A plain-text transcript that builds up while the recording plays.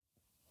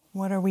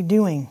What are we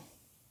doing?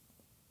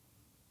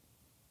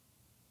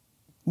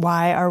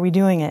 Why are we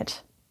doing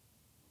it?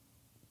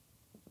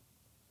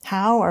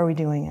 How are we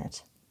doing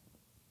it?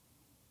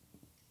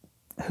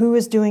 Who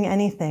is doing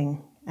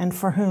anything and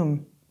for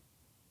whom?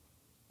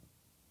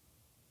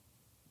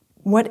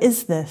 What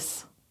is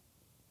this?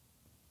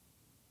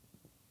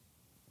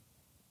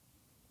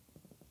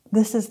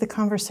 This is the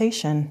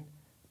conversation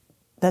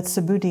that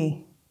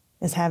Subhuti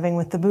is having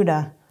with the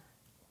Buddha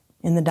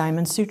in the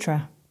Diamond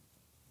Sutra.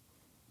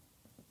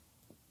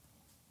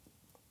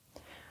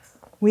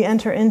 We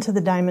enter into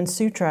the Diamond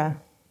Sutra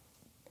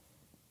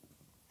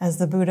as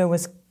the Buddha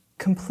was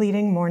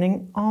completing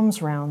morning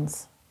alms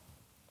rounds.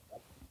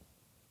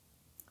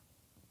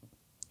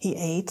 He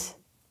ate,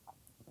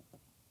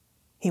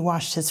 he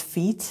washed his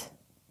feet,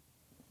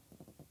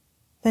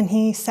 then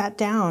he sat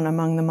down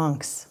among the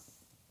monks.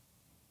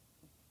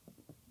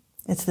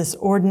 It's this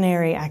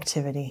ordinary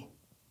activity.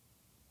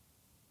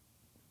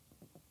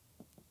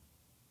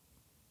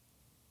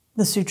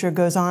 The sutra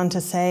goes on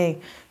to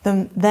say,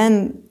 then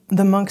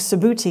the monk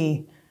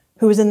Subhuti,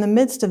 who was in the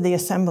midst of the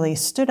assembly,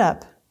 stood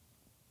up,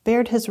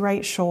 bared his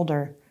right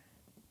shoulder,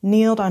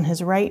 kneeled on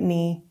his right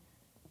knee,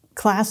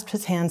 clasped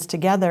his hands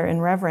together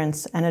in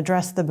reverence, and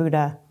addressed the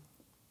Buddha.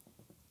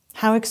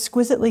 "How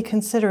exquisitely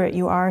considerate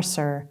you are,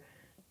 sir.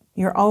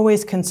 You're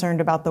always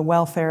concerned about the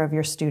welfare of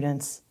your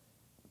students,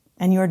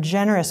 and you're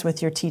generous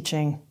with your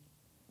teaching.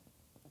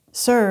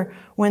 Sir,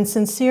 when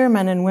sincere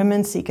men and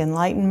women seek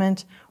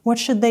enlightenment, what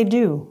should they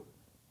do,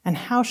 and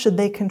how should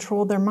they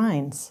control their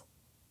minds?"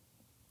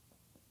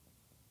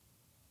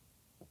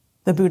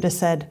 The Buddha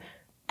said,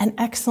 "An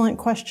excellent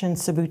question,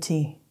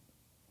 Subhuti.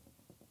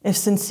 If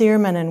sincere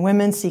men and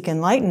women seek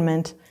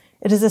enlightenment,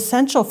 it is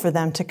essential for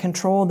them to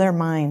control their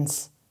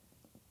minds.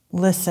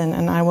 Listen,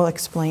 and I will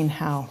explain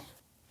how."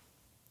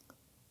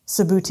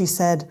 Subhuti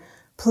said,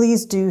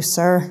 "Please do,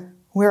 sir.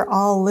 We're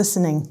all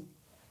listening."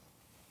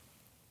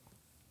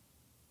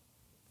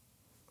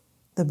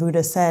 The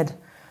Buddha said,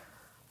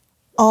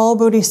 "All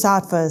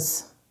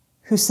bodhisattvas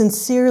who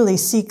sincerely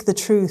seek the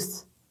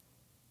truth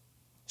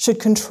should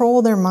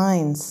control their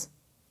minds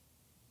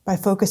by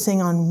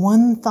focusing on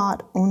one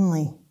thought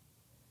only.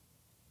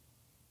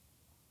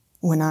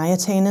 When I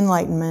attain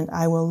enlightenment,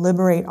 I will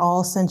liberate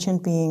all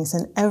sentient beings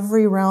in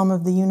every realm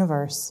of the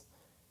universe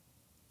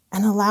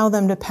and allow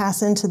them to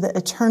pass into the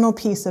eternal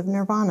peace of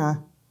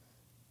nirvana.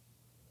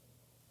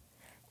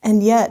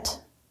 And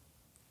yet,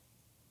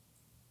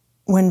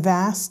 when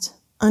vast,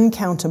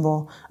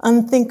 uncountable,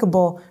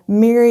 unthinkable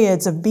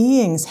myriads of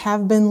beings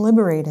have been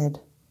liberated,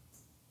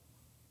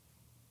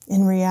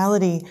 in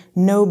reality,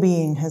 no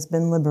being has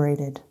been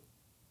liberated.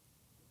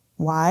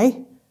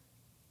 Why?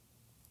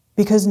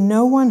 Because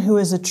no one who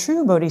is a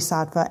true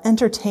bodhisattva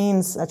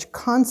entertains such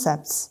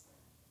concepts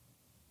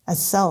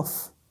as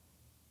self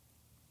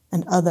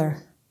and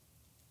other.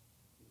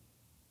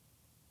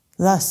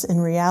 Thus,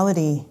 in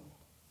reality,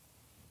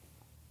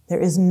 there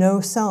is no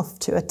self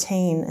to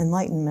attain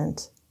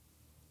enlightenment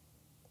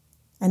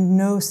and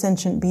no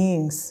sentient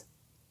beings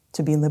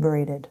to be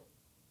liberated.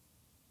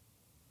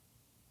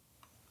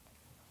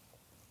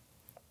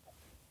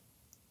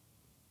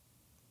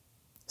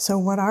 So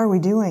what are we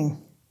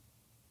doing?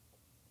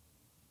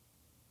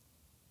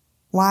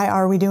 Why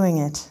are we doing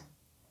it?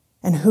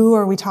 And who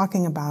are we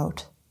talking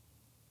about?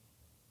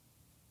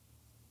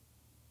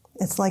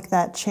 It's like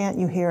that chant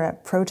you hear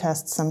at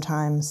protests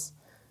sometimes.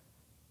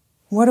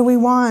 What do we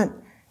want?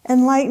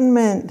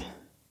 Enlightenment.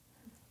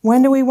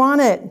 When do we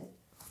want it?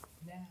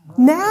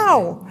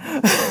 Now.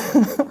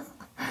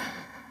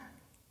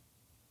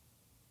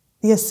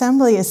 The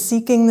assembly is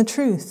seeking the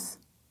truth,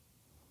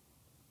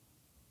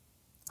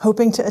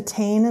 hoping to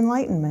attain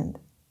enlightenment.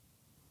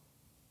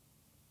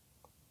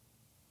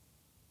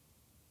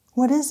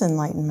 What is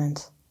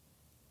enlightenment?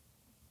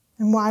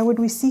 And why would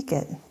we seek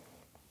it?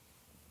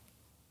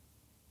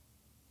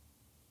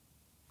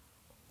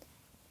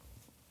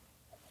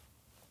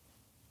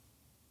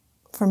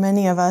 For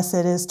many of us,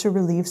 it is to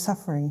relieve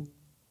suffering.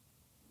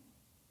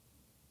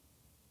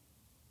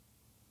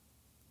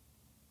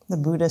 The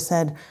Buddha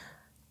said,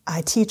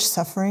 "I teach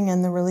suffering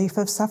and the relief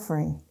of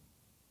suffering."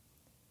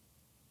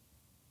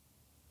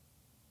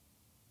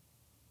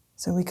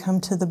 So we come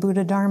to the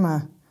Buddha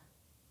Dharma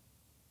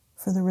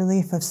for the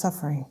relief of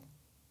suffering.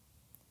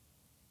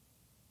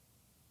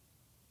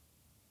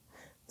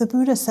 The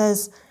Buddha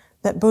says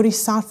that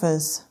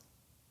bodhisattvas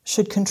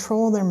should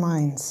control their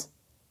minds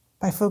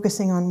by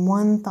focusing on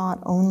one thought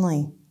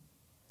only.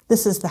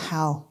 This is the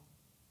how.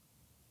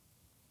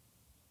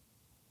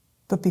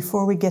 But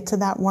before we get to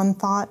that one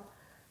thought,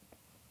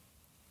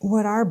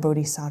 what are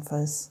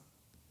bodhisattvas?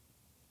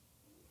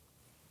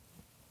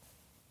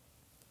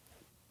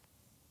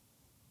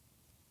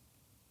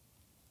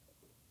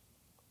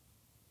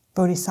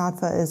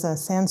 Bodhisattva is a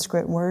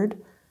Sanskrit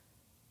word.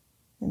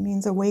 It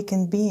means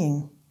awakened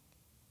being.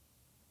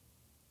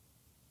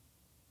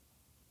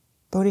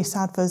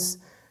 Bodhisattvas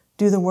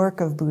do the work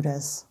of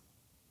Buddhas.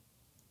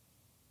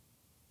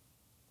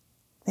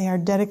 They are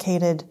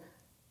dedicated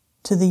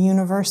to the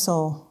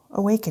universal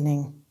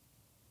awakening,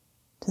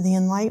 to the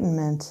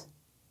enlightenment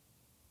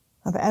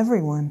of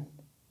everyone.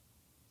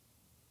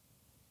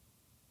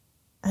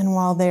 And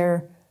while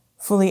they're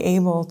fully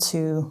able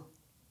to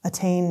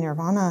attain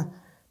nirvana,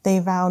 they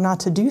vow not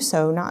to do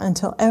so, not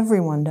until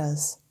everyone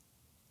does.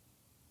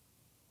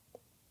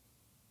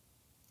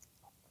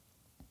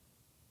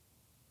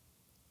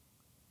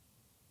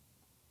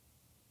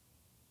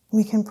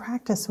 We can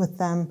practice with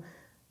them,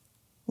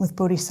 with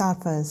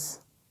bodhisattvas,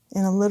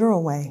 in a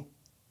literal way,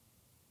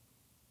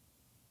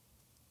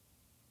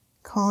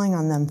 calling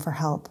on them for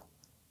help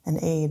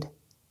and aid,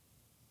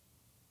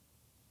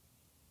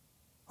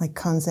 like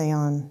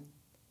Kanzeon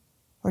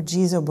or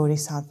Jizo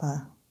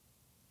Bodhisattva.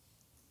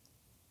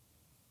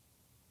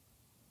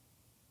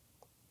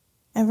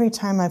 Every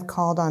time I've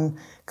called on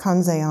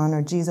Kanzeon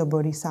or Jizo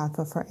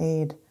Bodhisattva for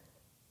aid,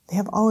 they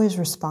have always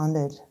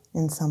responded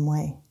in some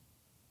way.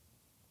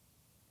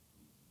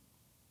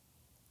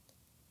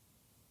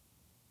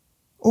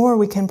 Or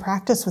we can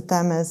practice with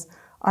them as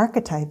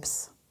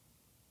archetypes,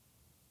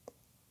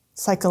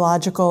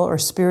 psychological or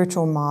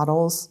spiritual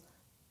models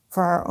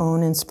for our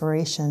own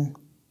inspiration.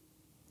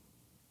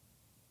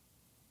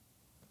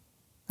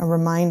 A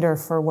reminder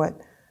for what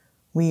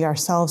we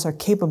ourselves are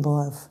capable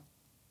of.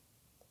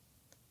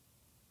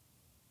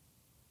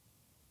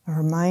 A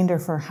reminder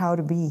for how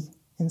to be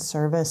in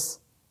service,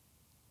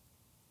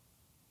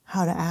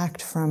 how to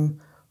act from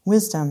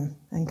wisdom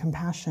and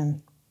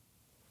compassion.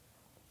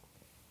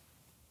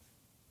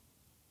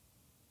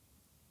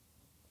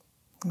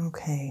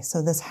 Okay,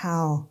 so this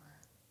how.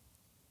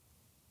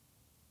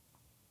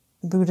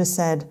 The Buddha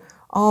said,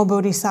 all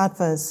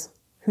bodhisattvas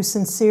who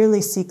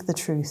sincerely seek the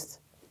truth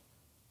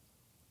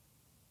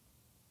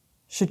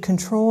should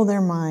control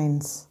their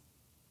minds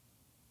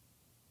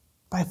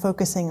by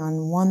focusing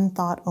on one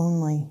thought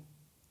only.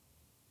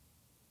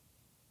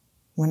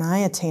 When I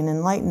attain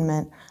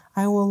enlightenment,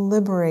 I will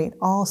liberate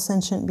all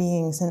sentient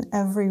beings in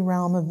every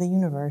realm of the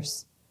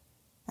universe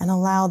and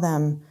allow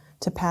them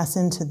to pass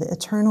into the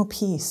eternal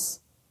peace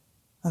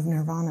of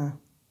nirvana.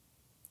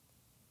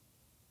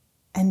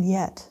 And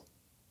yet,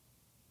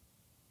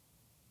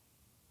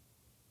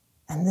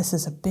 and this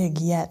is a big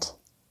yet,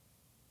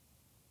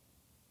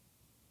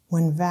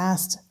 when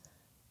vast,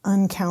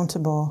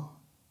 uncountable,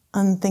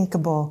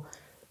 unthinkable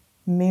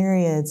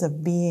myriads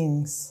of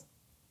beings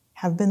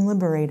have been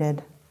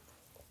liberated,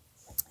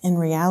 in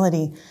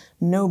reality,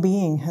 no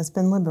being has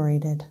been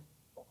liberated.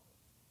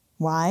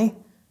 Why?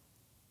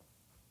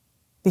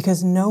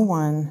 Because no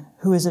one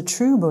who is a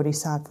true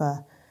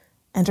bodhisattva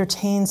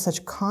entertains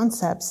such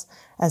concepts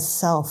as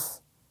self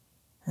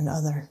and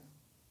other.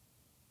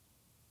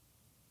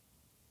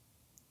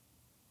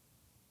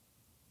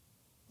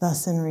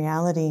 Thus, in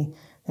reality,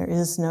 there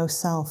is no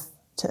self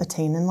to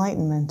attain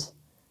enlightenment,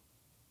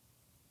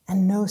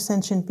 and no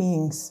sentient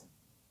beings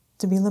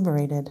to be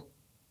liberated.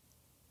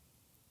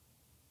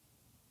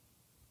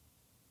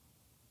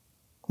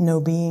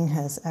 No being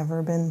has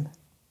ever been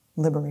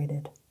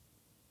liberated.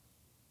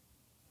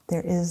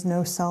 There is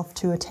no self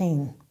to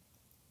attain.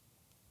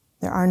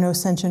 There are no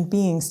sentient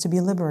beings to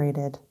be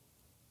liberated.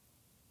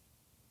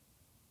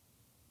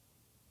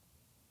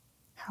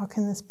 How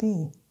can this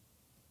be?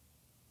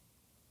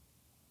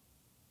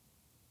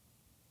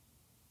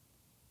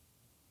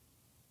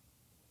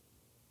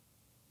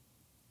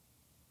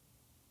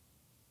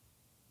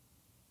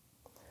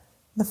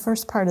 The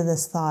first part of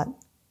this thought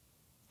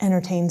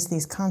entertains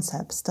these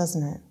concepts,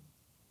 doesn't it?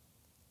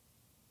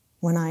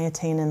 When I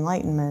attain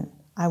enlightenment,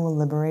 I will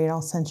liberate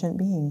all sentient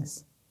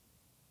beings.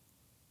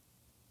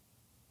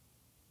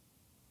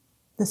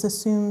 This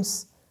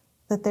assumes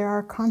that there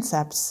are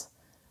concepts.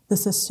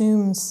 This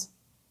assumes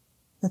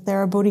that there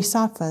are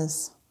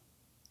bodhisattvas.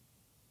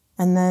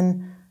 And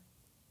then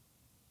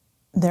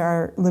there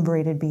are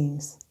liberated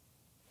beings.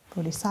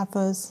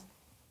 Bodhisattvas,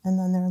 and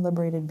then there are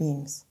liberated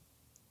beings.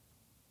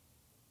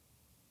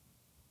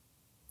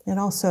 It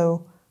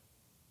also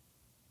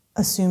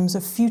assumes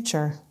a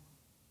future.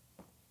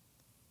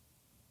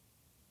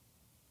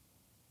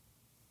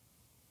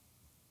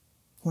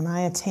 When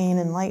I attain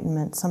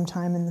enlightenment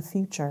sometime in the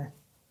future.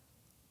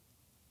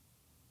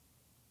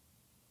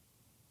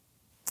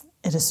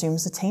 It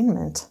assumes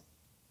attainment.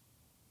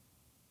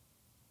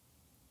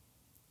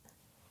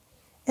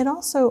 It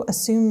also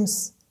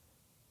assumes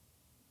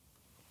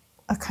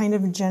a kind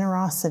of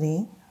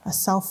generosity, a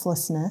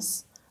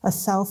selflessness, a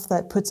self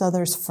that puts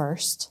others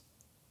first.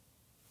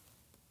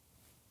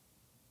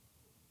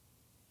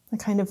 A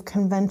kind of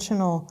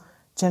conventional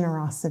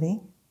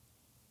generosity.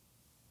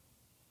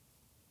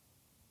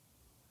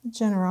 A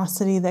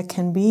generosity that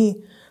can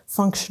be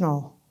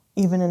functional,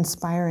 even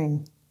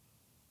inspiring.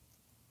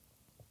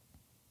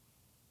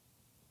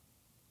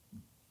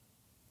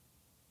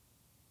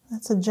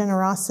 That's a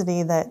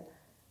generosity that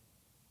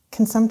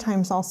can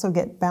sometimes also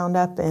get bound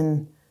up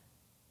in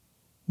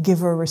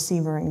giver,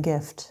 receiver, and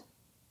gift.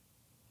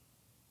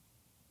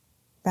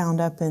 Bound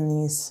up in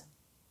these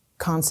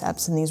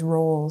concepts and these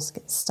roles,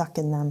 get stuck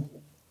in them.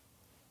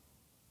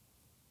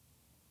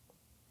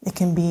 It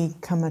can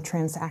become a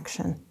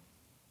transaction.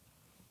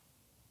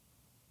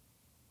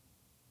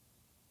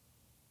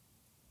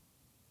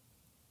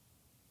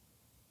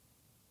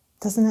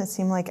 Doesn't it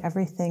seem like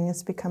everything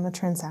has become a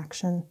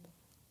transaction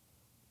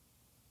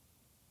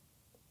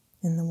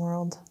in the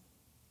world?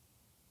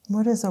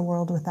 What is a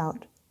world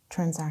without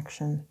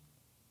transaction?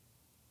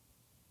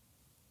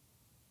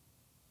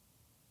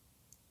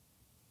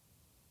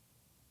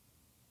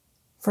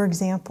 For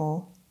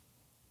example,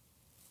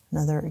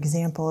 another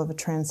example of a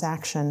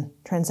transaction,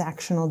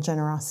 transactional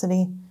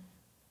generosity.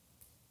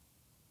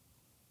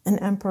 An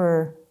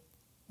emperor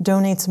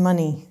donates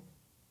money,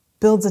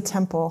 builds a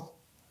temple,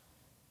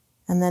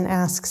 and then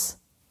asks,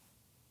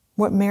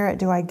 what merit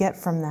do I get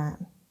from that?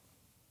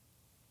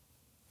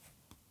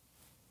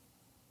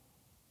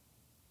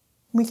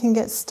 We can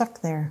get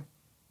stuck there.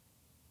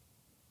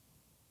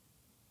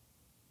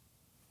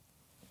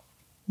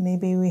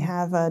 Maybe we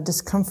have a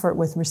discomfort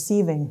with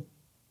receiving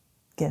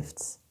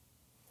gifts,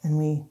 and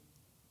we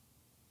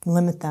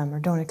limit them or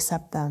don't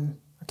accept them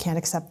or can't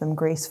accept them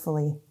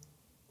gracefully,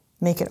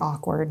 make it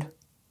awkward.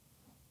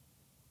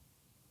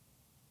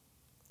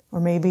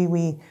 Or maybe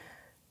we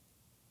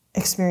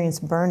experience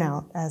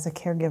burnout as a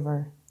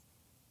caregiver.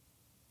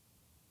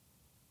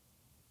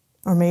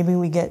 Or maybe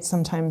we get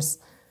sometimes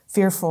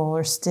fearful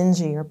or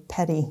stingy or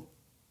petty.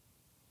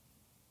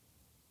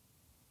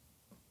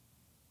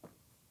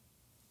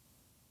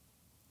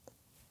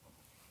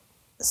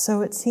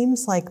 So it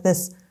seems like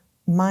this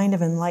mind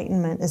of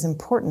enlightenment is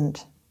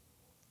important.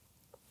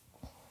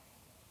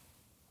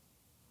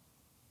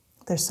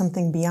 There's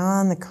something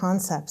beyond the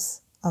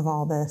concepts of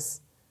all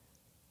this,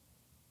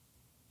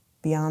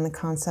 beyond the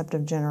concept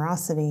of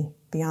generosity,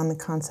 beyond the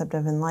concept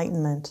of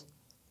enlightenment.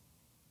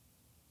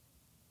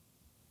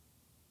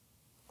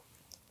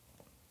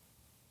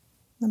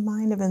 The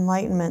mind of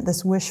enlightenment,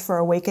 this wish for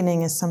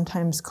awakening, is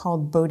sometimes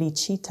called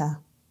bodhicitta.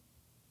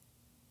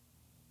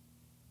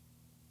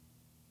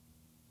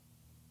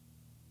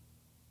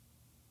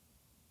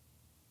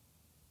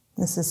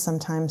 This is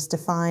sometimes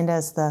defined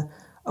as the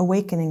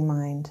awakening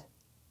mind.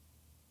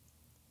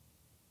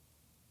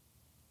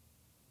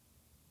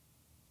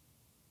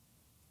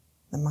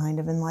 The mind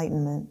of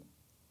enlightenment.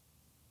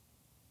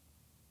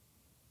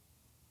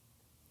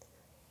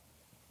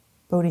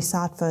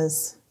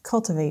 Bodhisattvas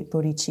cultivate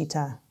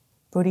bodhicitta.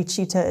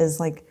 Bodhicitta is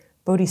like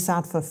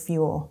bodhisattva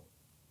fuel.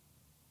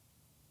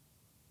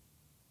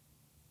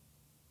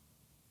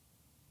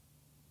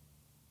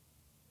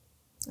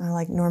 I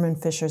like Norman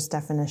Fisher's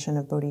definition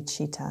of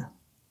bodhicitta.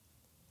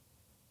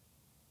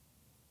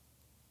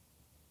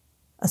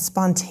 A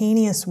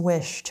spontaneous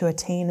wish to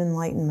attain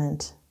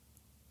enlightenment,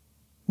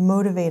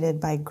 motivated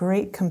by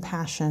great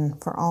compassion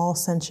for all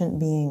sentient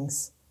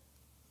beings,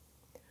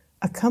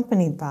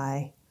 accompanied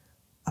by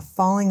a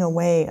falling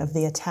away of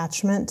the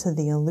attachment to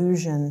the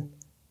illusion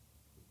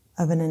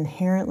of an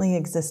inherently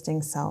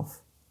existing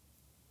self.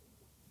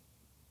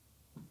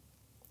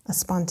 A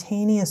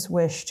spontaneous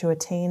wish to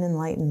attain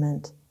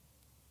enlightenment,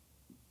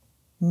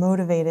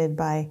 motivated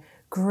by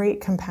great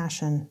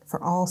compassion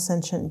for all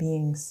sentient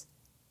beings,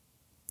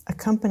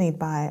 accompanied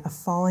by a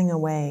falling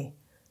away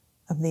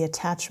of the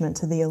attachment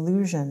to the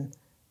illusion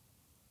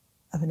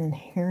of an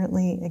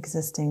inherently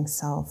existing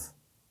self.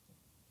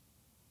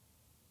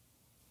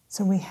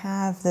 So we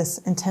have this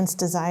intense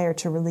desire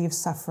to relieve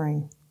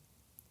suffering,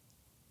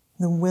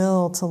 the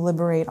will to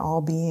liberate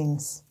all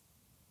beings,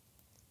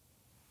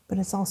 but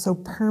it's also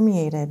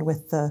permeated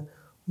with the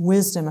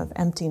wisdom of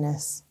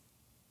emptiness.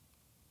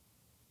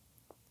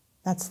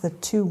 That's the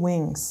two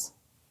wings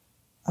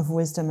of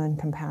wisdom and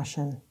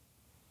compassion.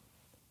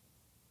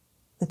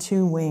 The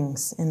two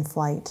wings in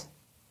flight.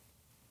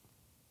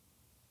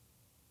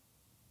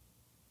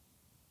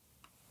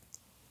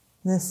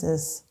 This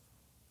is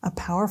a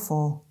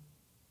powerful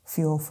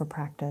fuel for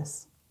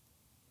practice.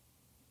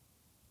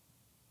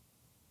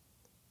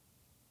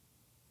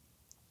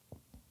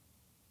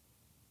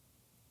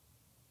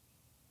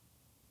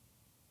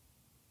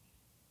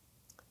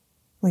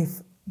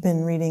 We've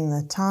been reading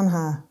the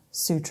Tanha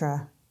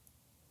Sutra.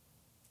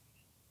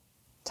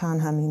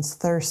 Tanha means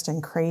thirst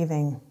and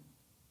craving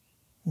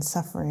and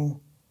suffering,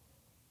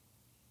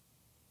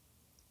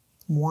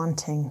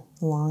 wanting,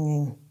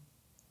 longing.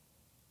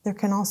 There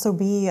can also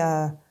be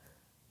a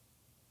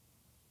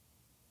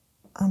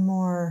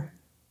more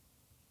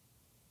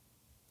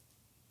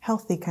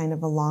healthy kind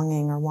of a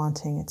longing or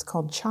wanting. It's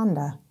called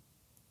chanda,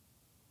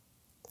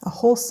 a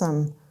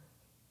wholesome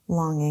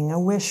longing, a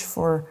wish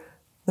for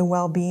the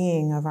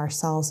well-being of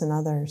ourselves and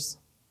others.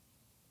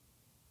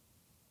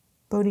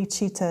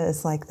 Bodhicitta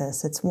is like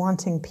this. It's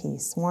wanting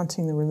peace,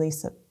 wanting the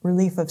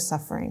relief of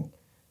suffering,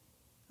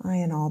 I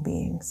and all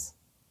beings.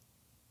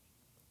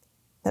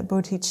 That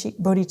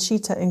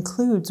bodhicitta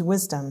includes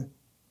wisdom.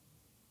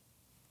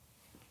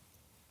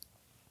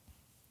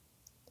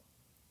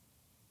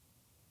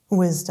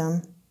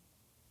 Wisdom,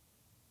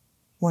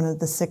 one of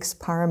the 6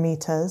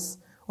 paramitas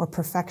or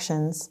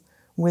perfections,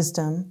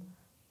 wisdom,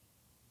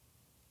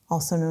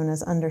 also known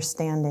as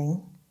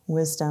understanding,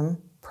 wisdom,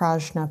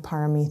 prajna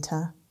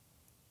paramita.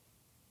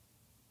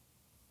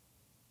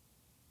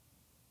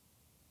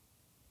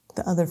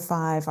 The other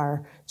 5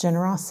 are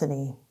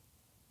generosity,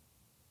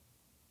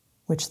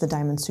 which the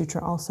Diamond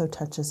Sutra also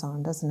touches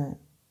on, doesn't it?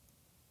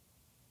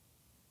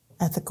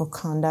 ethical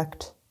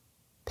conduct,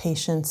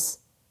 patience,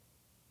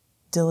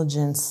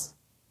 diligence,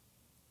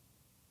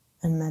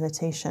 and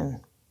meditation.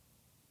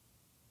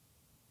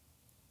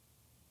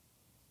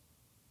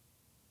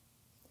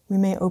 We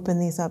may open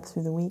these up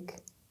through the week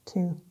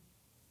too.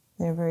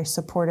 They're very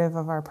supportive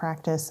of our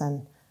practice,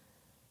 and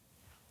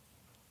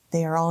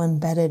they are all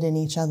embedded in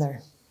each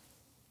other.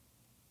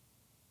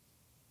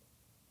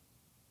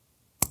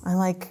 I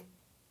like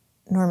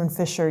Norman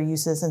Fisher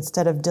uses,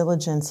 instead of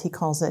diligence, he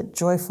calls it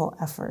joyful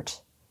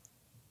effort.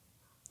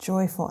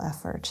 Joyful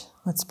effort.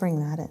 Let's bring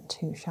that in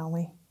too, shall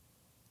we?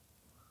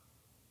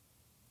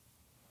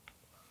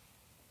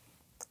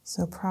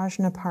 So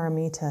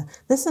prajnaparamita.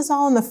 This is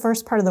all in the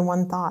first part of the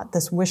one thought,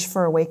 this wish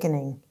for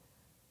awakening.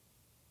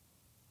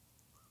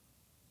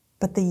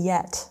 But the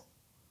yet,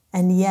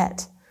 and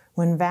yet,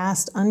 when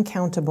vast,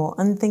 uncountable,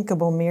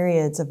 unthinkable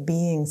myriads of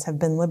beings have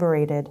been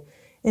liberated,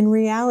 in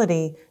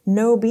reality,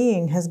 no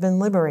being has been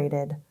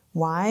liberated.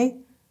 Why?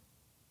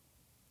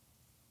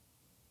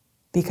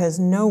 Because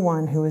no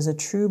one who is a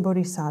true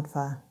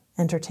bodhisattva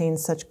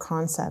entertains such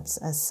concepts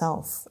as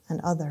self and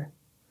other.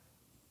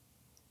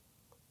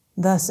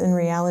 Thus, in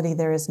reality,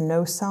 there is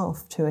no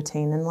self to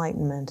attain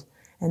enlightenment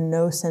and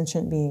no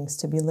sentient beings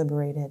to be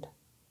liberated.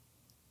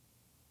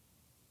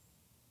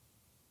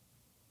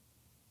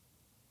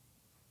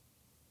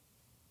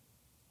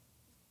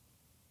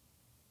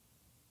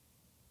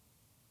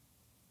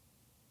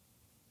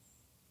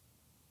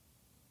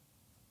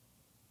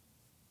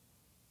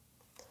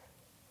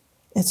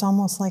 It's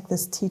almost like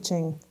this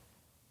teaching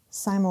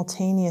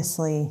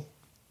simultaneously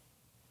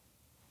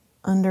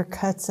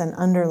undercuts and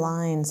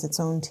underlines its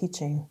own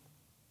teaching.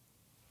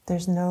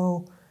 There's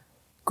no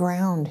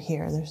ground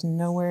here. There's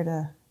nowhere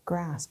to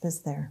grasp,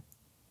 is there?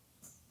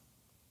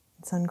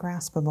 It's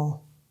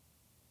ungraspable.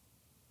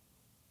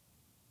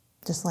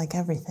 Just like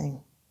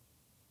everything.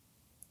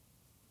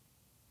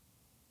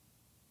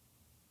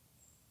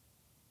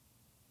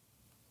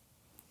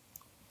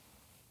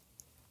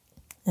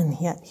 And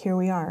yet here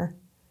we are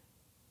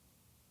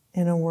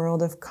in a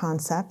world of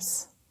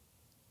concepts,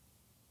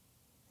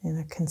 in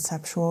a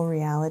conceptual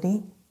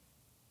reality.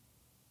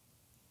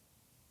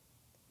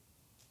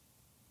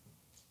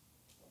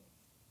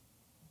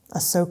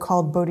 A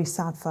so-called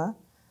bodhisattva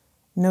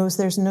knows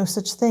there's no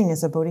such thing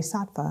as a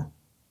bodhisattva.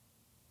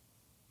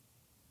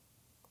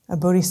 A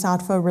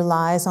bodhisattva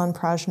relies on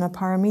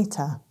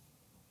prajnaparamita.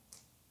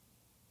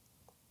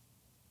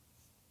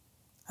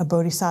 A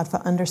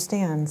bodhisattva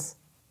understands.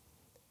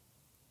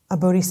 A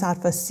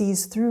bodhisattva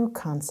sees through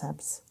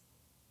concepts.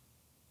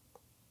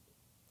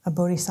 A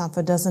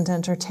bodhisattva doesn't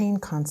entertain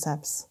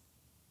concepts.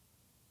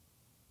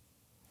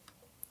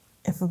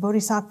 If a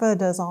bodhisattva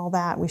does all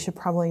that, we should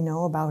probably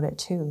know about it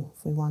too,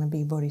 if we want to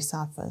be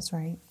bodhisattvas,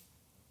 right?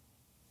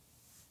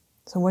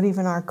 So what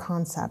even are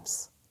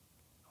concepts?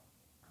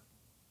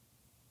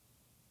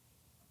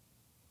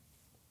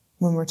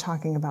 When we're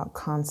talking about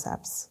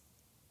concepts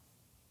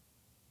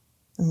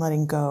and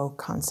letting go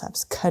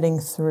concepts, cutting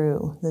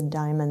through, the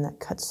diamond that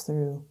cuts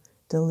through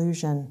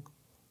delusion.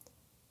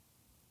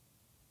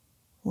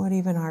 What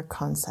even are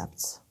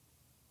concepts?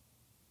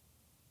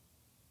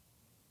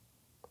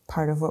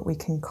 Part of what we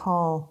can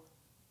call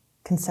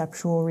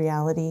conceptual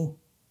reality,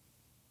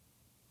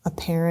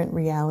 apparent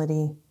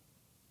reality,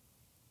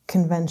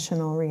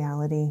 conventional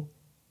reality.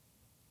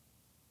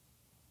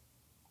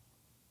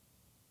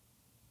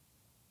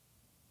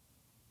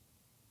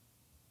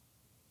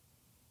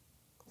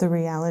 The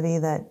reality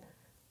that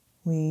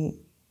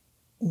we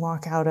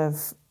walk out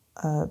of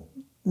a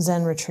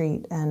Zen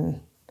retreat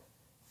and,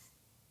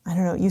 I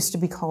don't know, it used to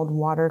be called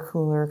water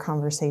cooler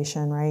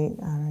conversation, right?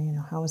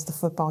 How was the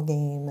football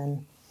game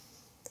and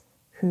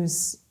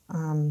who's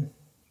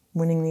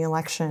winning the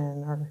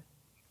election or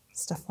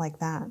stuff like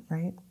that,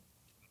 right?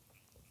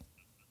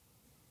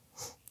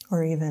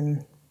 Or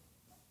even,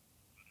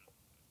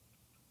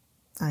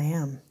 I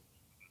am.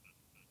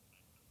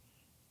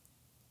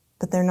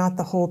 But they're not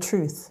the whole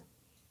truth.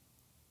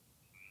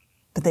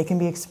 But they can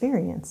be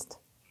experienced.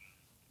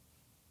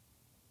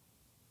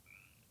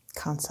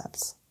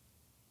 Concepts.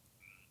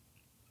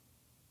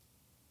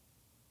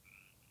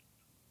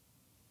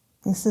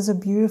 This is a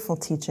beautiful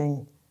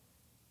teaching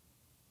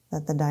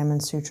that the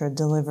Diamond Sutra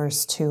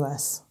delivers to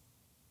us.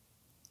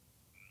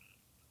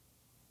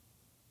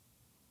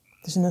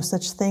 There's no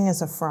such thing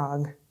as a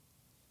frog.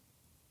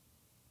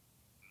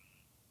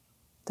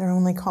 They're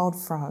only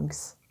called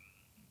frogs.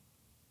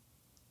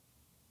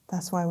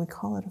 That's why we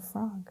call it a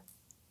frog.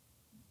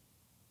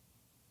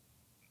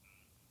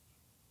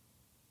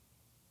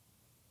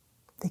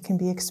 They can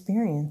be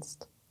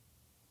experienced.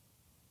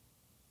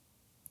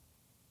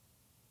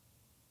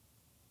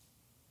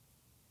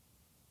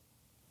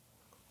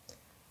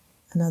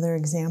 Another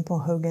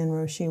example Hogen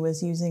Roshi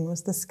was using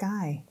was the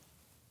sky.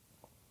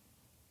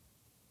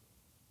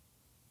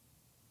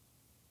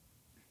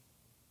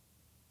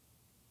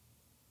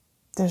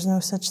 There's no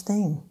such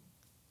thing.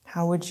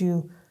 How would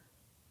you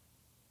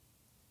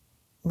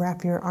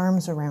wrap your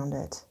arms around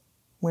it?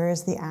 Where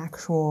is the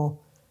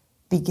actual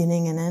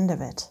beginning and end of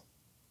it?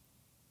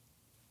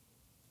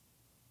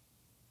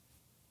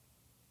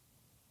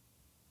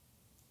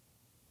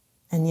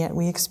 and yet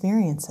we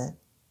experience it.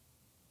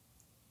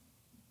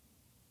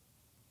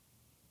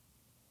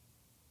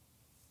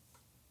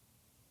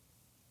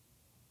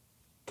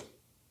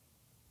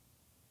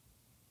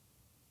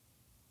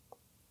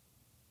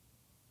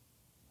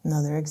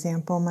 Another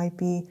example might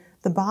be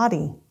the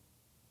body.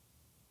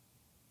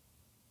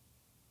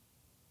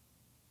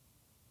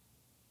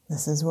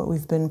 This is what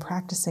we've been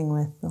practicing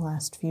with the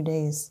last few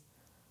days.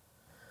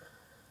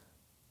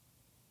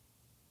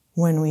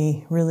 When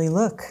we really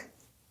look,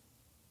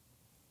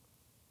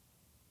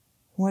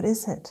 what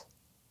is it?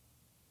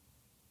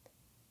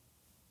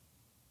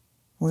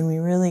 When we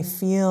really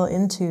feel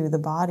into the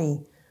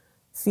body,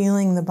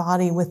 feeling the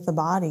body with the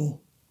body,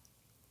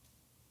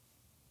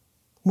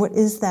 what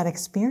is that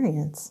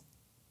experience?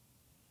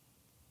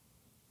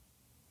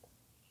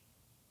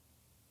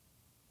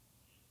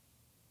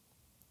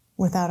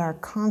 Without our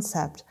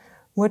concept,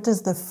 what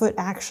does the foot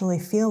actually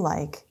feel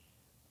like?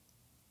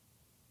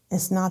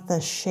 It's not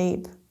the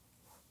shape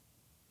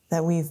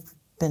that we've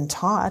been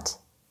taught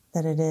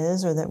that it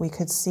is, or that we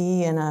could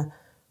see in a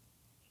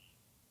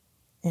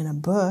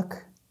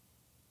book.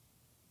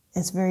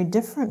 It's very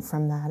different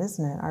from that,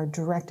 isn't it? Our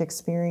direct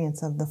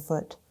experience of the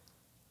foot.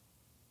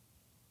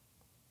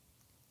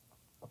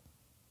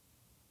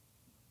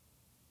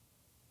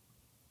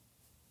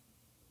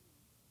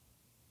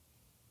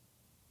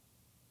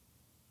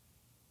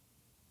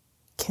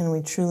 Can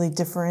we truly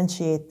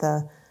differentiate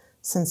the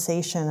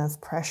sensation of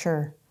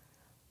pressure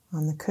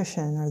on the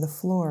cushion or the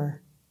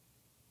floor?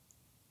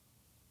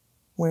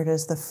 Where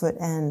does the foot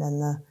end and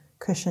the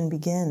cushion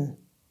begin?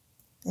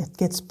 It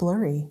gets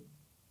blurry.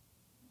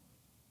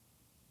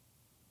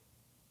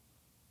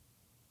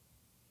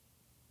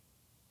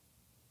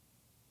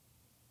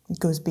 It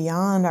goes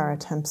beyond our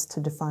attempts to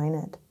define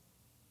it.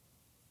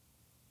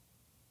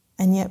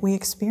 And yet we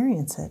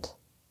experience it.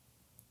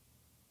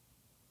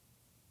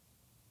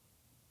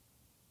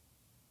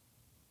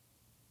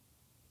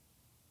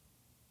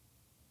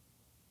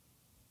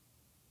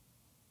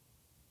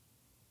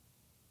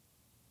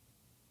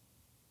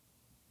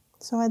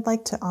 So I'd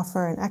like to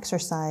offer an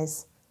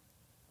exercise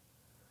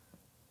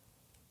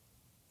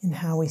in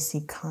how we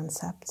see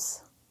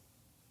concepts,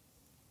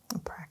 a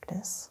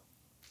practice.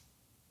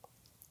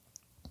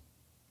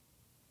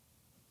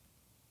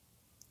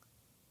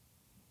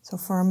 So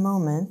for a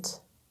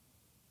moment,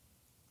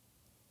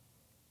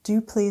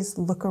 do please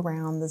look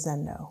around the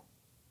zendo.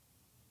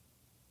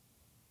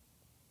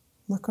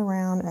 Look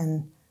around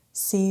and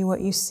see what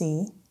you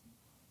see.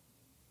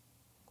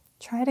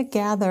 Try to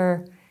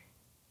gather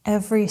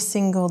every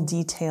single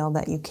detail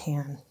that you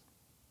can.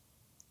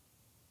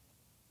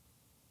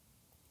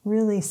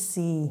 Really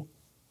see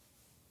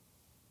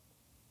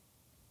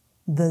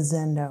the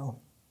zendo.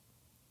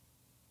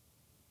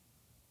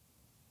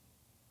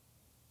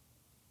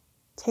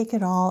 Take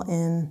it all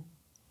in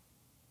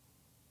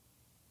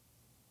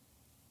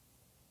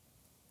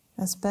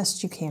as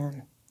best you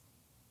can,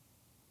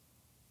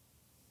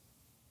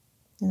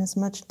 in as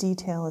much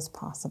detail as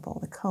possible.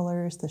 The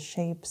colors, the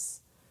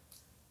shapes,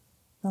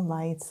 the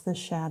lights, the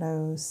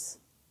shadows,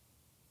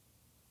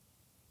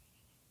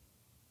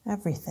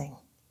 everything.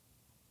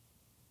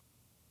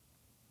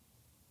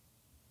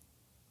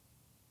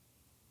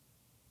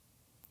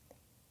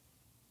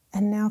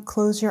 And now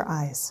close your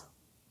eyes.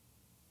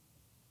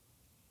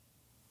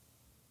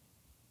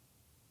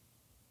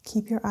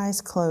 Keep your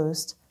eyes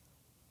closed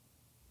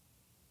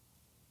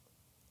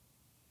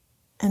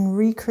and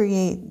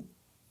recreate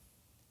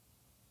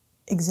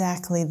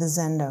exactly the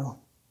zendo.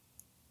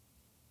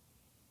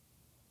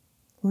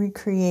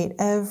 Recreate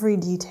every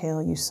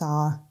detail you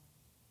saw.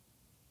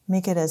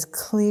 Make it as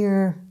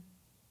clear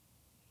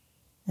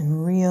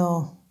and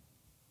real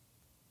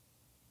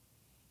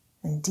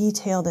and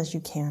detailed as you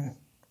can.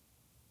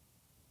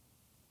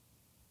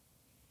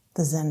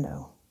 The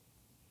zendo.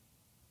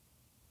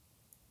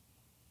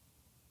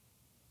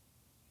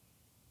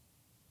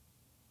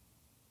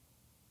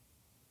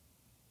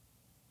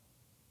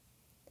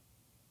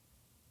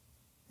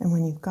 And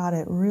when you've got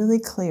it really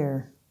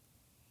clear,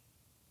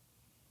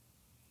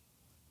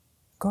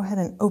 go ahead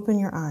and open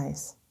your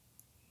eyes.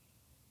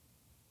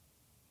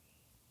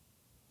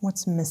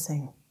 What's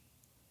missing?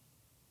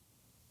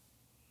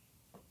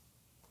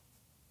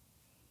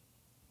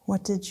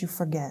 What did you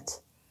forget?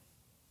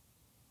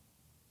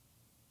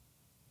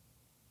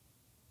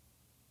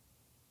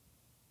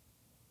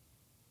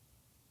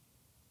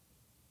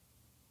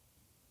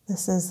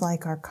 This is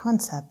like our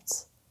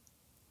concepts.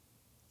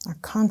 Our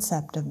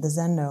concept of the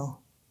zendo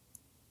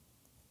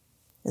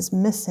is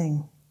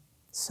missing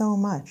so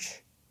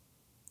much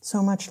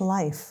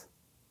life.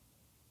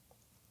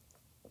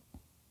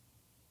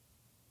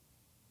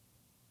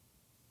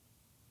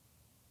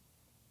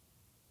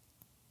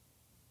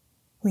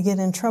 We get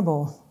in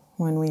trouble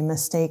when we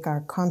mistake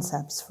our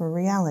concepts for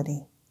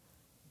reality.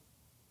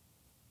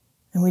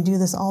 And we do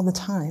this all the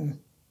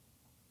time.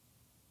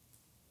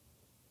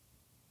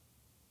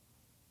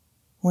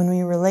 When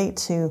we relate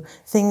to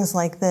things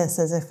like this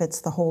as if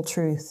it's the whole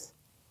truth.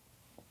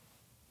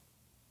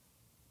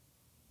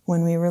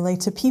 When we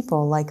relate to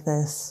people like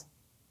this,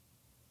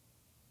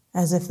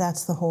 as if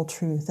that's the whole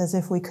truth, as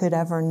if we could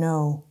ever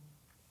know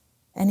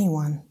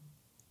anyone.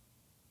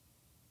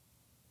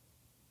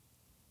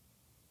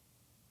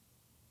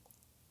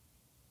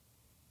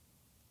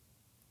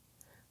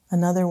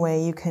 Another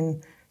way you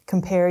can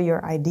compare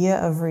your idea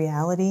of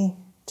reality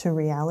to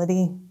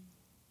reality.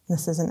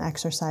 This is an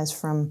exercise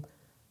from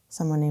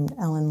someone named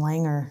Ellen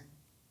Langer.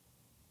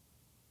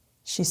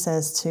 She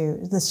says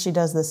she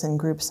does this in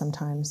groups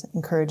sometimes,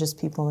 encourages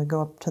people to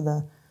go up to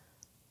the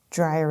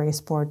dry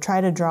erase board,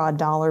 try to draw a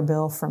dollar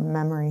bill from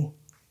memory.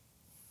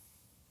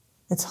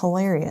 It's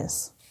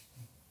hilarious,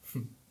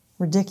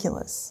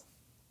 ridiculous.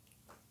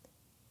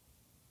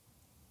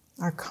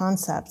 Our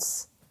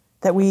concepts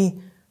that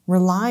we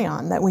rely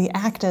on, that we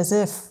act as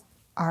if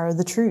are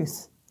the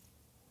truth,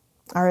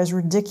 are as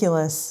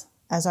ridiculous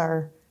as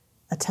our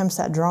attempts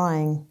at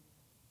drawing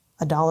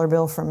a dollar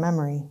bill from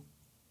memory.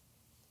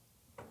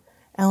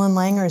 Ellen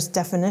Langer's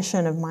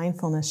definition of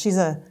mindfulness, she's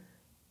a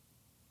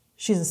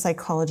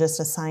psychologist,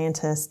 a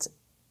scientist,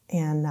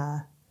 and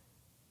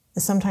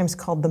is sometimes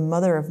called the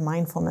mother of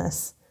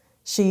mindfulness.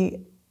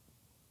 She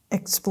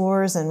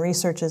explores and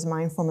researches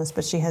mindfulness,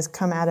 but she has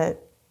come at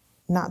it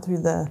not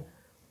through the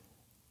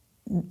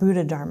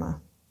Buddha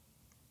Dharma.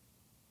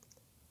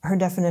 Her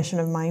definition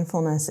of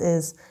mindfulness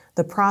is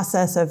the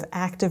process of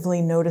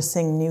actively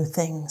noticing new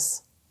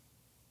things.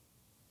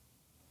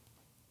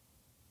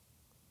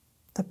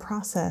 The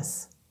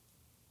process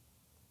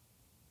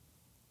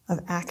of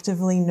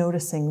actively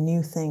noticing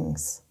new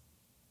things.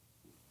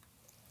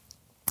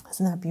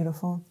 Isn't that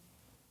beautiful?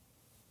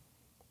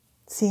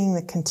 Seeing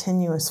the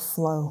continuous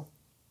flow.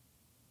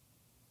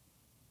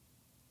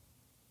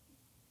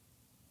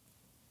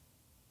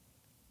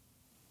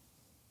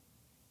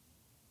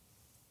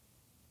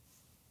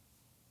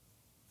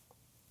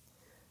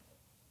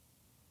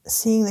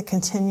 Seeing the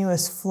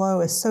continuous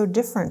flow is so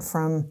different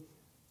from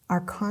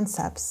our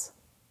concepts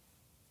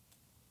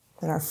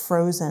that are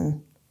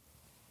frozen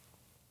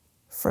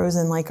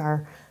like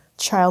our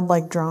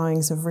childlike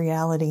drawings of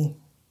reality.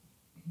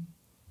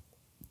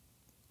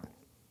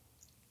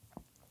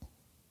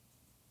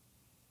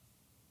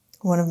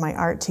 One of my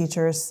art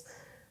teachers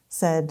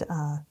said,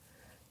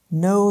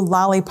 no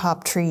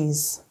lollipop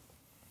trees.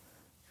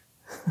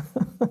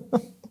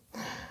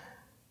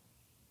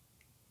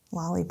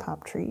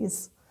 Lollipop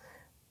trees.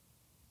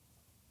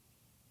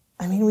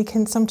 I mean, we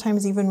can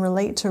sometimes even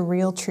relate to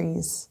real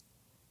trees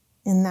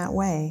in that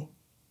way.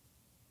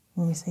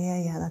 When we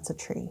say, yeah, that's a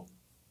tree.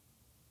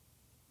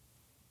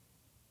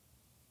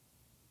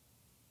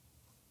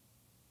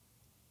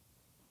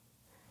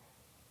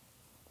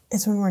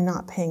 It's when we're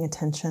not paying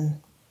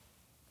attention,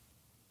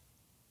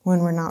 when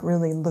we're not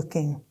really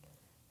looking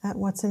at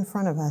what's in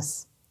front of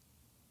us,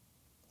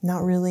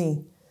 not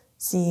really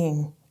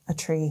seeing a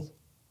tree,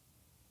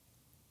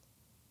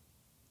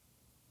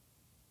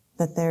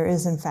 that there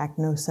is in fact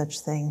no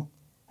such thing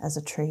as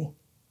a tree.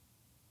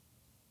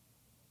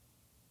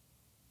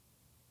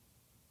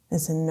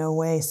 It's in no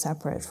way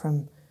separate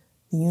from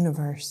the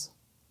universe.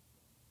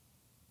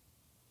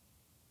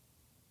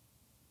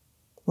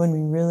 When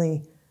we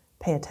really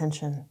pay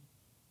attention,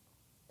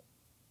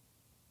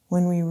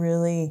 when we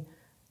really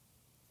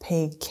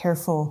pay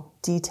careful,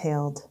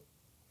 detailed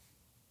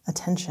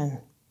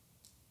attention.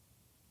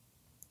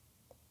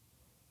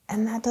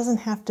 And that doesn't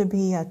have to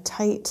be a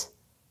tight,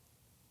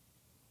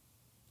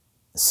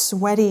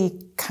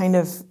 sweaty kind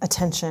of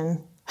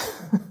attention.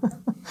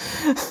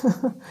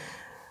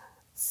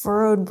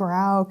 Furrowed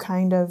brow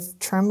kind of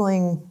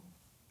trembling,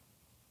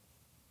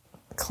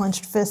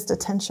 clenched fist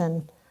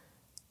attention.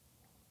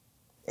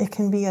 It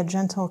can be a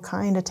gentle,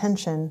 kind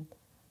attention,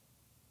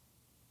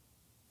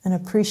 an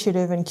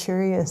appreciative and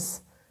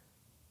curious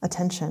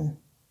attention.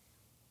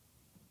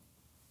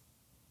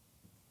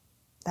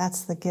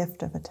 That's the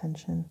gift of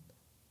attention.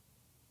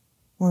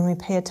 When we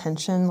pay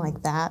attention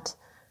like that,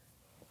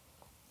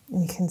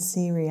 we can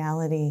see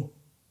reality,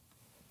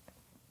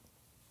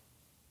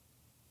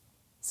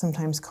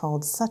 sometimes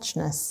called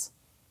suchness.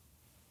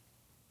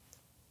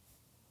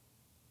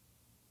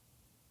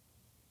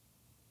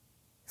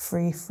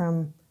 Free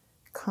from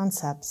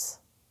concepts.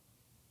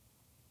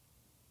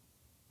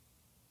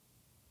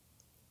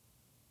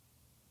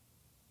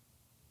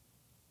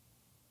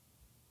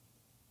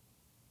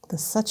 The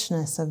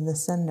suchness of the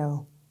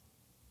Zendo.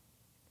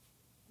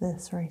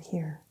 This right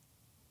here.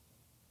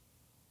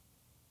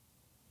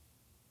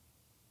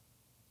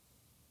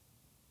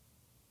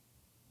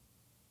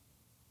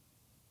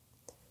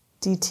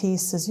 D.T.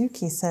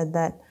 Suzuki said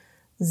that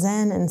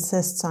Zen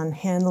insists on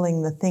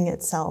handling the thing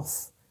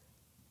itself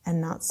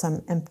and not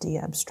some empty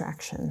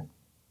abstraction.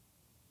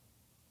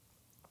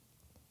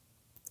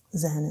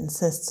 Zen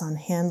insists on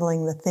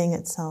handling the thing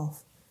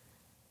itself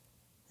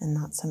and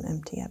not some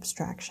empty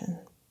abstraction.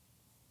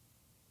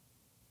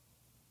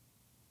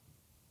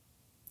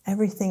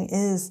 Everything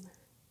is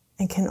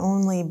and can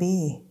only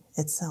be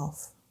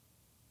itself.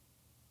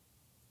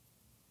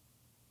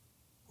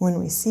 When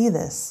we see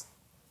this,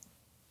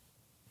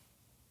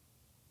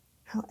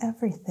 how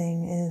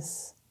everything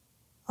is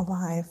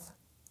alive.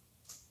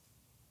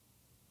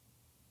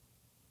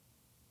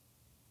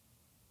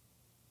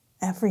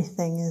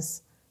 Everything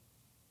is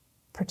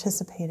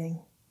participating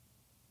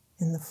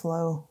in the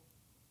flow.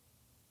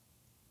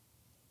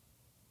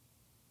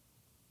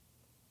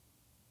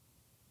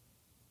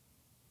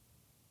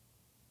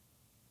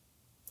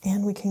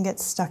 And we can get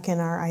stuck in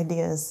our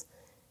ideas,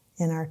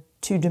 in our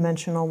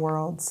two-dimensional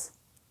worlds,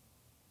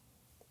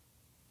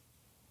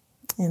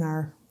 in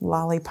our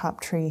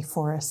lollipop tree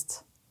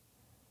forests.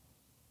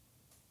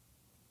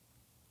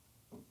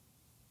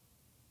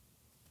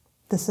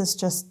 This is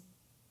just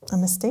a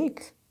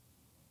mistake.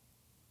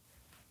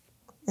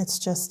 It's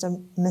just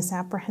a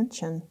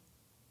misapprehension.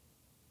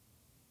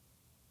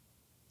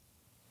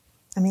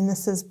 I mean,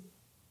 this is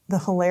the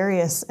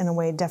hilarious, in a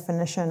way,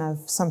 definition of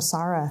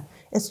samsara.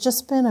 It's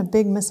just been a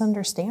big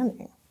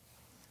misunderstanding.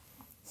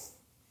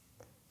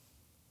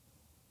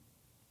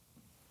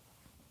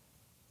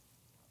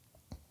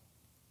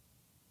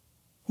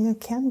 It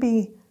can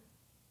be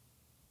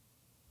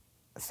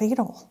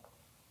fatal,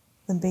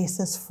 the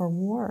basis for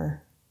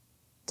war.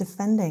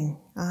 Defending,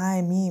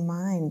 I, me,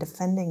 mine,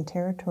 defending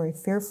territory,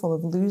 fearful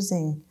of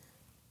losing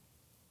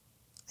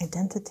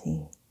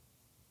identity.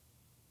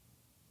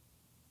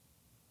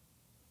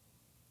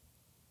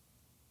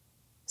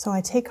 So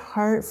I take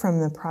heart from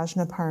the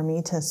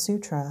Prajnaparamita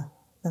Sutra,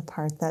 the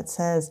part that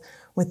says,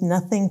 with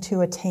nothing to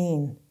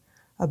attain,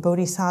 a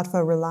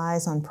bodhisattva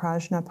relies on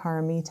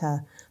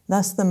Prajnaparamita,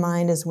 thus the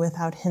mind is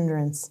without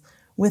hindrance.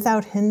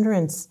 Without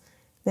hindrance,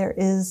 there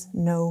is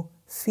no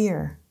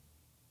fear.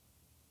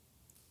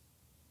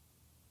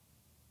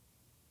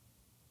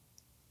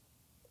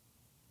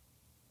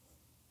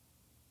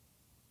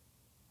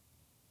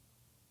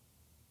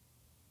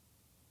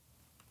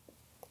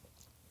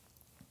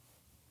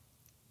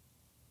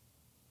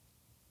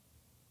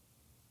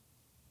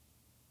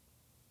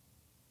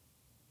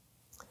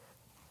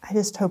 I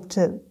just hope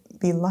to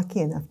be lucky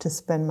enough to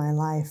spend my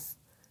life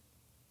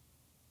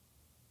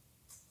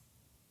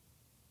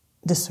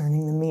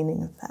discerning the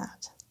meaning of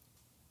that.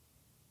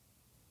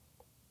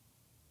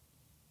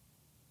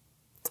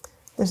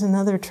 There's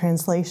another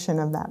translation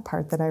of that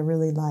part that I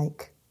really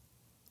like.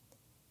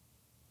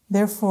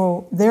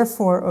 Therefore,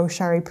 O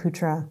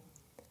Shariputra,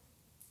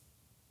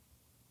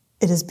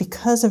 it is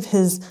because of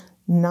his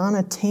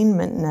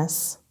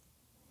non-attainmentness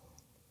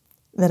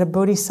that a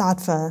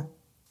bodhisattva,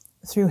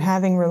 through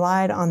having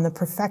relied on the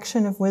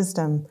perfection of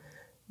wisdom,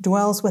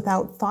 dwells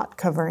without thought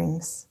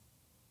coverings.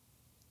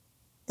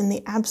 In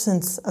the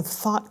absence of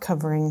thought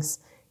coverings,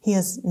 he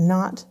has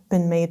not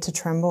been made to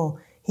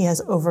tremble. He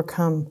has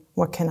overcome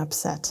what can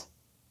upset.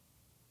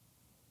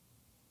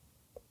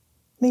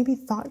 Maybe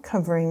thought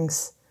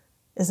coverings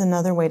is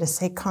another way to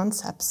say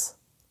concepts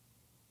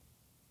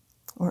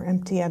or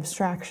empty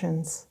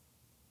abstractions.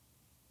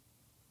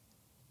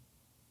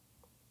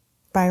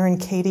 Byron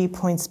Katie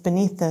points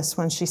beneath this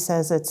when she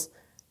says it's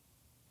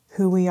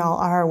who we all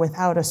are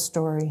without a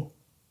story.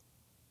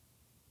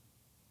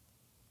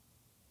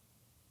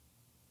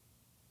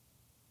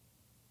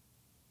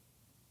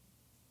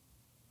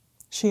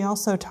 She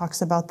also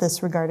talks about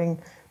this regarding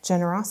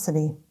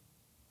generosity.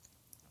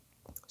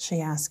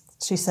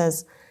 She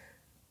says,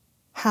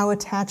 how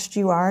attached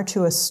you are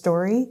to a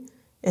story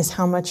is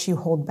how much you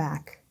hold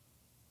back.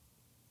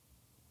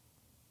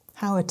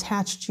 How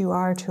attached you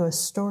are to a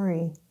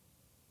story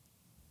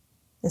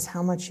is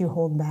how much you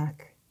hold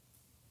back.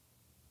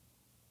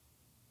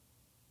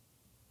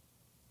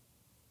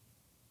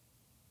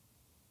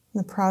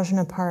 The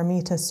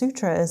Prajnaparamita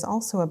Sutra is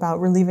also about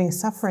relieving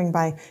suffering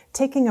by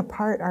taking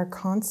apart our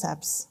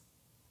concepts.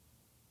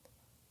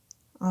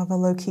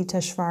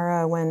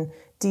 Avalokiteshvara, when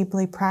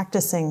deeply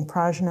practicing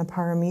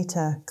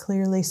Prajnaparamita,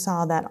 clearly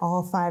saw that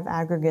all five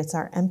aggregates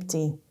are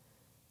empty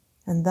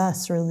and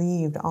thus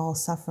relieved all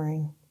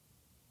suffering.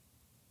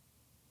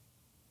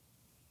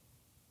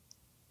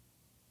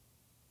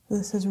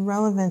 This is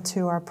relevant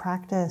to our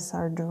practice,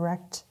 our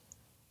direct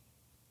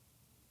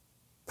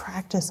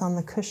practice on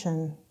the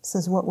cushion. This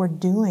is what we're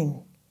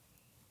doing.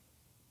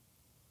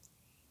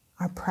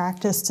 Our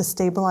practice to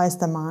stabilize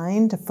the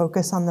mind, to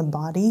focus on the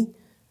body,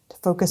 to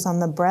focus on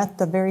the breath,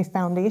 the very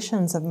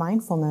foundations of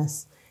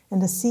mindfulness,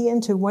 and to see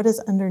into what is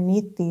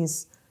underneath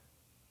these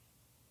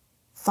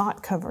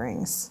thought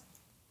coverings.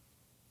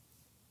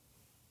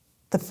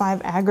 The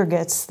five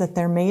aggregates that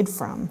they're made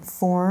from: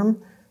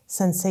 form,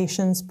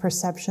 sensations,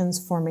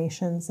 perceptions,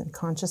 formations, and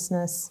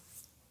consciousness.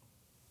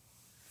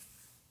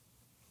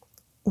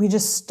 We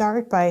just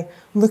start by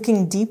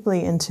looking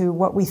deeply into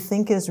what we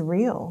think is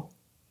real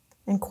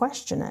and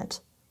question it,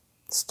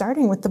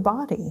 starting with the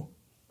body,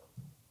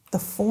 the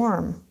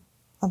form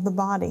of the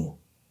body,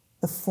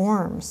 the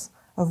forms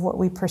of what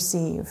we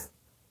perceive.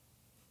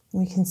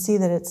 We can see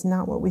that it's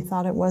not what we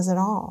thought it was at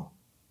all.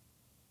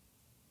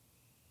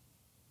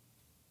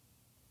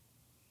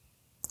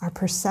 Our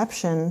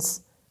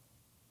perceptions,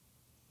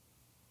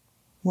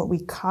 what we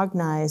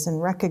cognize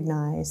and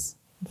recognize,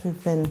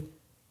 we've been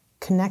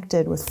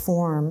connected with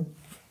form,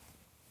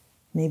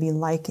 maybe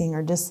liking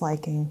or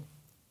disliking.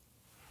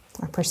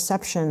 Our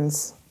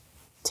perceptions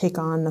take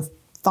on the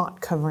thought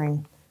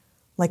covering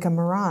like a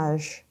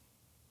mirage.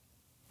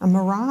 A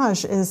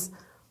mirage is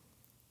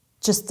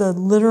just the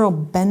literal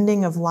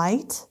bending of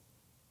light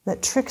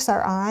that tricks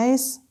our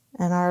eyes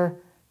and our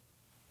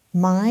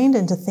mind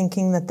into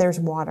thinking that there's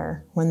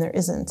water when there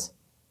isn't.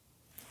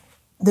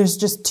 There's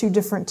just two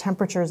different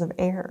temperatures of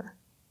air.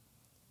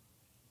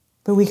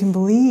 But we can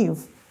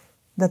believe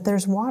that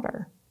there's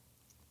water.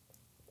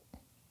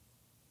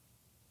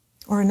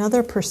 Or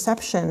another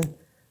perception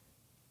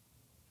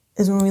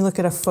is when we look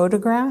at a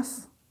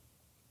photograph,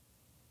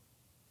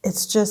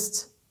 it's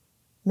just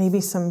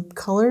maybe some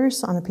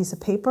colors on a piece of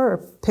paper or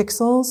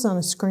pixels on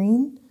a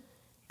screen,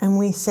 and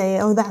we say,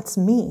 oh, that's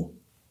me.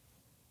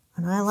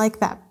 And I like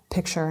that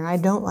picture, and I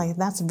don't like,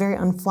 that's a very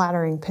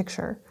unflattering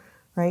picture,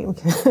 right?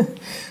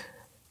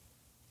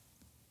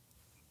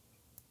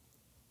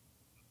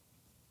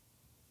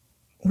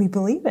 We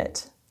believe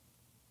it.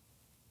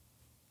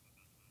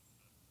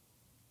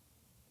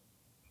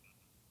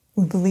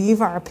 We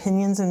believe our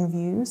opinions and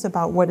views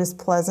about what is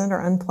pleasant or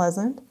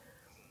unpleasant,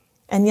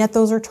 and yet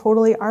those are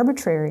totally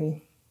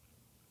arbitrary.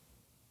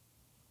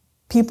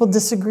 People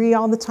disagree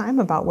all the time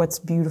about what's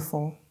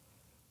beautiful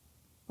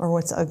or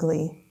what's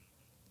ugly.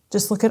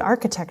 Just look at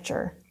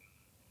architecture.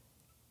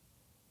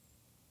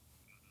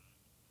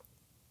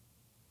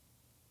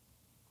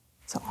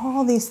 So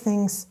all these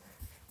things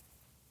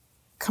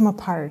come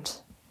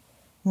apart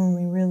when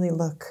we really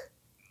look.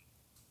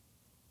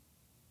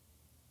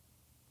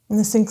 And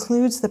this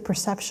includes the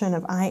perception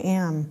of I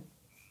am.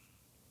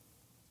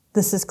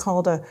 This is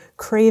called a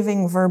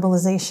craving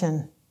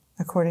verbalization,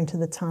 according to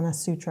the Tana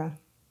Sutra.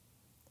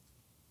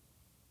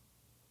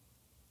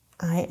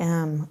 I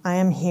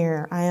am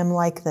here, I am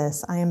like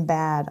this, I am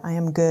bad, I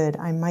am good,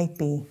 I might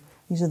be.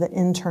 These are the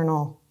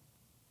internal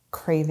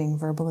craving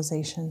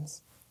verbalizations.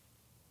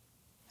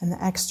 And the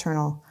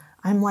external,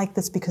 I'm like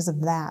this because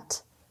of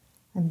that.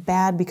 I'm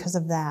bad because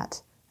of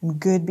that. I'm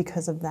good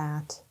because of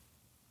that.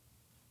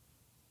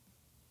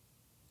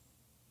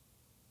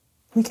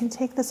 We can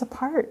take this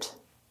apart,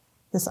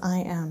 this I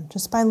am,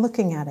 just by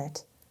looking at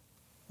it.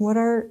 What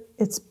are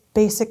its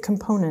basic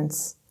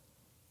components?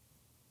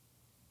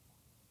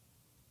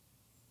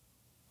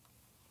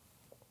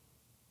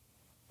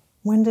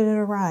 When did it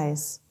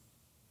arise?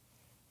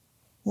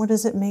 What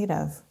is it made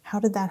of? How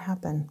did that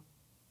happen?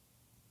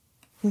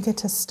 We get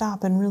to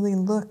stop and really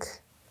look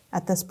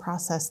at this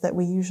process that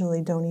we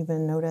usually don't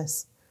even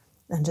notice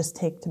and just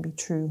take to be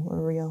true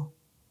or real.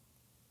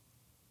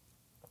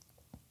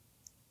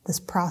 This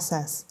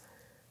process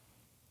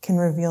can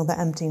reveal the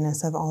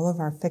emptiness of all of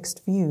our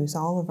fixed views,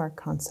 all of our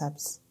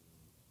concepts.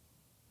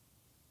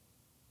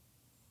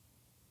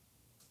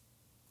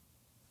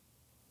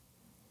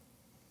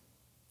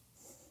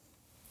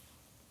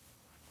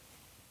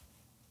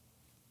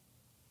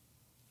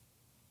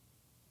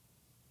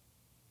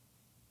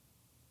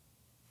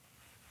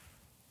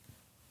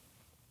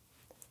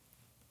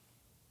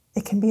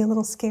 It can be a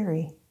little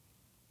scary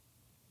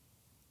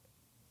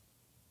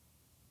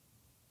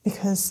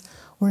because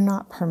we're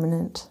not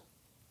permanent.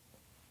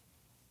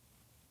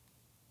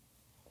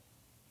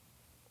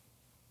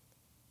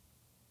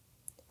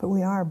 But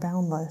we are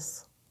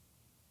boundless.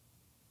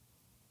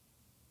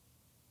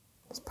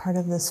 It's part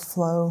of this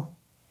flow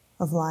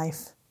of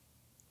life,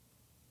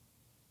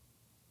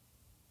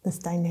 this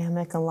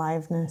dynamic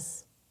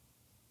aliveness.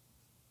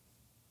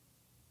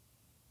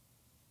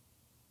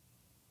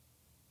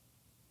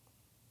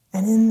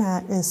 And in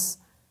that is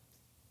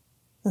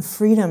the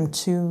freedom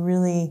to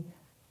really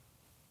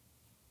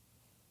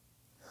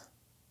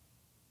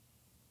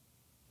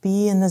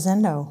be in the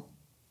zendo.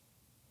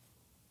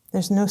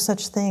 There's no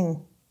such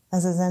thing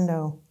as a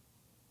zendo.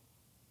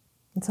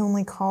 It's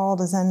only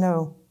called a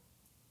zendo.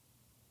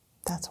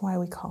 That's why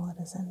we call it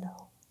a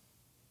zendo.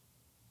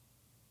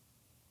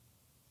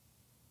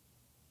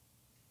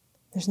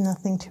 There's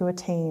nothing to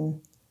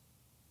attain.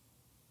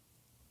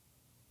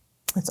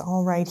 It's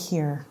all right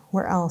here.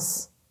 Where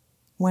else?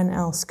 When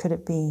else could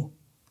it be?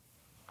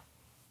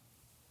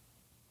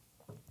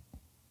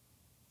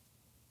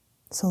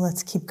 So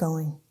let's keep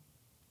going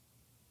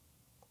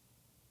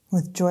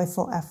with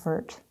joyful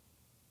effort,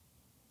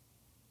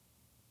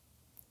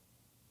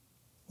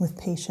 with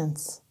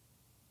patience,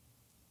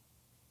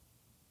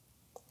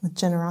 with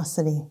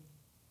generosity,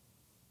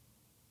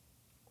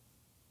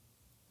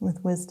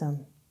 with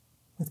wisdom,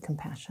 with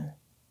compassion.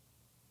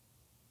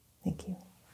 Thank you.